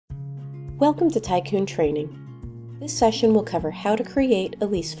Welcome to Tycoon Training. This session will cover how to create a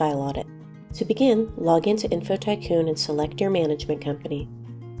lease file audit. To begin, log into InfoTycoon and select your management company.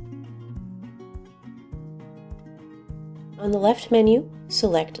 On the left menu,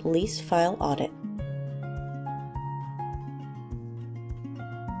 select Lease File Audit.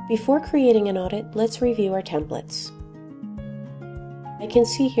 Before creating an audit, let's review our templates. I can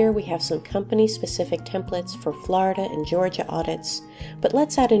see here we have some company-specific templates for Florida and Georgia audits, but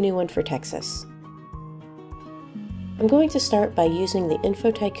let's add a new one for Texas. I'm going to start by using the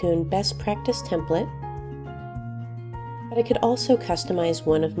InfoTycoon Best Practice template, but I could also customize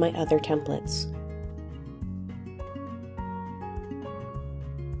one of my other templates.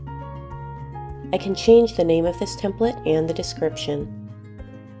 I can change the name of this template and the description.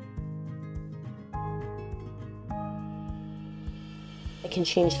 I can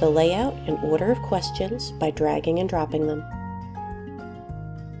change the layout and order of questions by dragging and dropping them.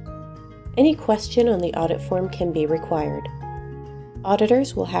 Any question on the audit form can be required.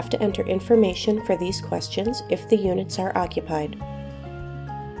 Auditors will have to enter information for these questions if the units are occupied.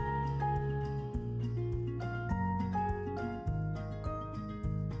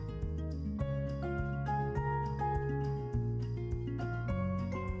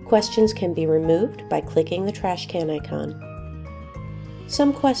 Questions can be removed by clicking the trash can icon.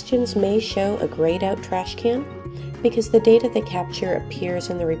 Some questions may show a grayed out trash can because the data they capture appears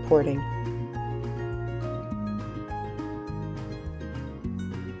in the reporting.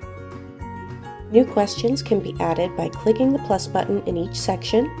 New questions can be added by clicking the plus button in each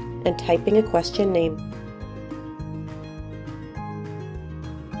section and typing a question name.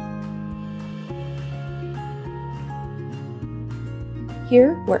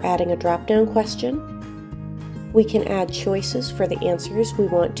 Here we're adding a drop-down question. We can add choices for the answers we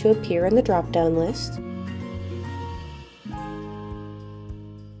want to appear in the drop-down list.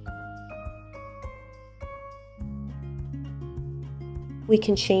 We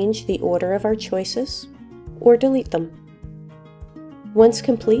can change the order of our choices or delete them. Once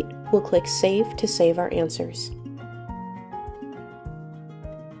complete, we'll click Save to save our answers.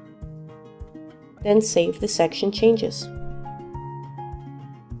 Then save the section changes.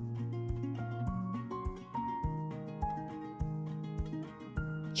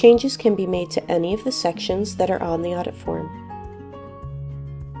 Changes can be made to any of the sections that are on the audit form.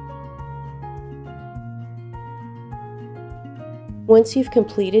 Once you've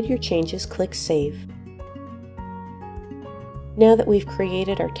completed your changes, click Save. Now that we've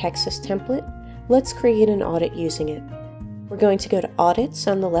created our Texas template, let's create an audit using it. We're going to go to Audits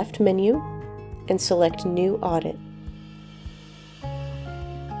on the left menu and select New Audit.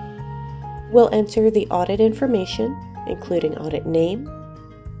 We'll enter the audit information, including audit name,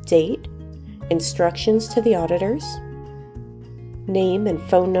 date, instructions to the auditors, name and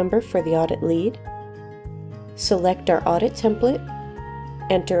phone number for the audit lead, select our audit template,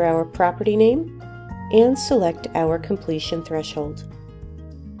 enter our property name, and select our completion threshold.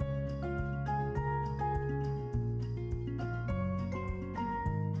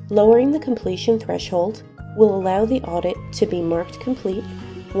 Lowering the completion threshold will allow the audit to be marked complete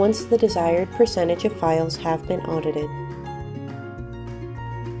once the desired percentage of files have been audited.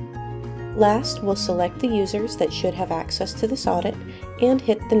 Last, we'll select the users that should have access to this audit and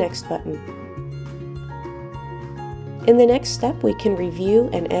hit the Next button. In the next step, we can review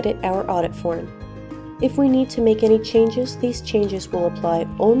and edit our audit form. If we need to make any changes, these changes will apply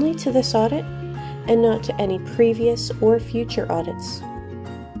only to this audit and not to any previous or future audits.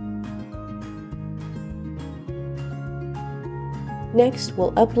 Next,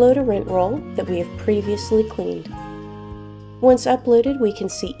 we'll upload a rent roll that we have previously cleaned. Once uploaded, we can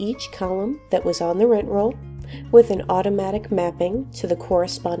see each column that was on the rent roll with an automatic mapping to the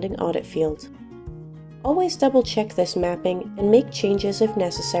corresponding audit field. Always double check this mapping and make changes if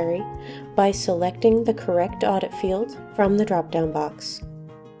necessary by selecting the correct audit field from the drop-down box.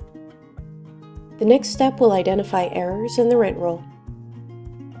 The next step will identify errors in the rent roll.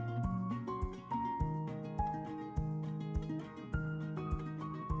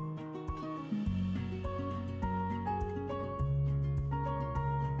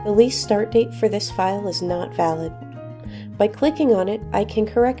 The lease start date for this file is not valid. By clicking on it, I can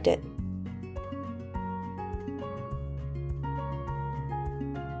correct it.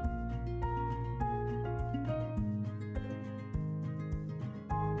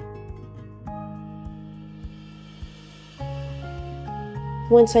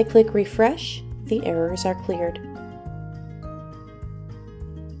 Once I click Refresh, the errors are cleared.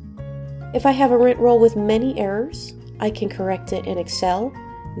 If I have a rent roll with many errors, I can correct it in Excel,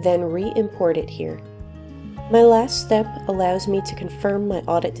 then re-import it here. My last step allows me to confirm my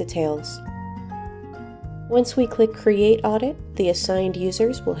audit details. Once we click Create Audit, the assigned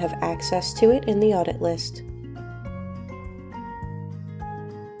users will have access to it in the audit list.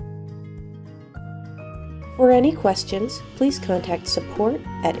 For any questions, please contact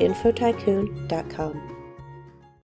support@InfoTycoon.com.